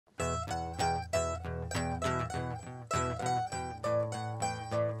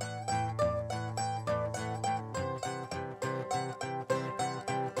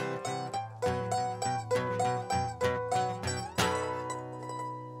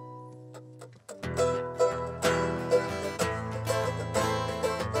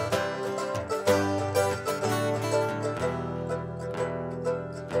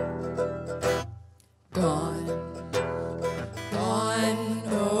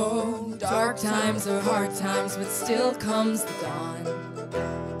times are hard times, but still comes the dawn.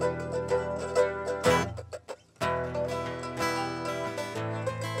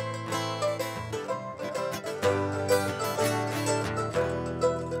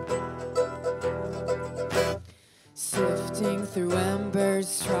 Sifting through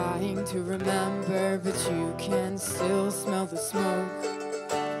embers, trying to remember, but you can still smell the smoke.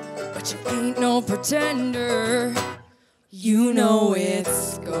 But you ain't no pretender. You know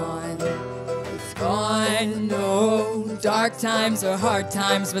it's gone. It's gone. No, dark times are hard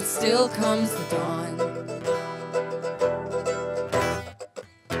times, but still comes the dawn.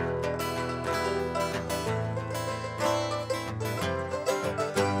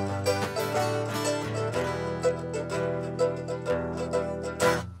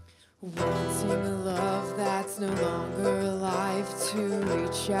 Wanting a love that's no longer alive, to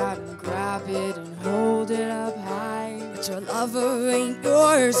reach out and grab it and hold it up high. But your lover ain't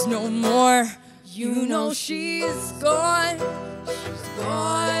yours no more. You know she's gone. She's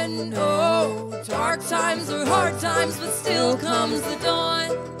gone. No, dark times are hard times, but still comes the dawn.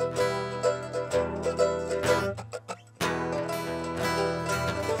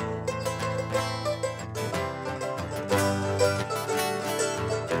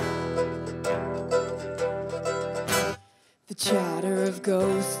 The chatter of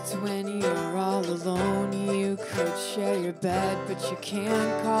ghosts when you're all alone. You could share your bed, but you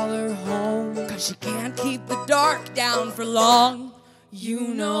can't call her home. 'Cause you can't keep the dark down for long.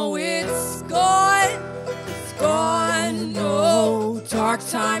 You know it's gone. It's gone. No, dark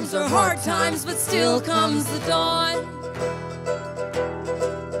times are hard times, but still comes the dawn.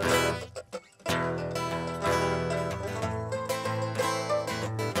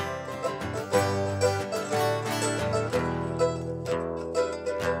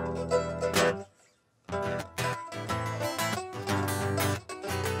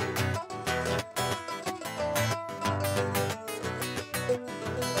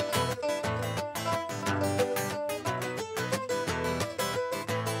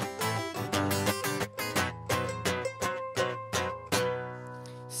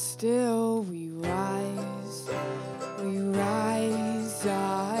 Still we rise,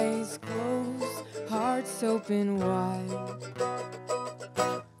 eyes closed, hearts open wide.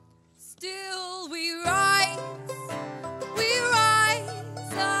 Still we rise,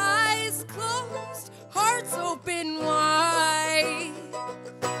 eyes closed, hearts open wide.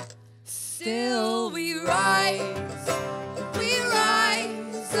 Still we rise,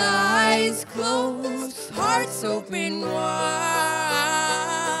 eyes closed, hearts open wide.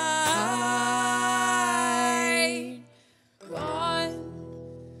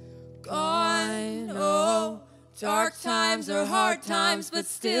 Gone, oh, dark times are hard times, but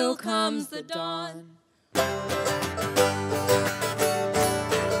still comes the dawn.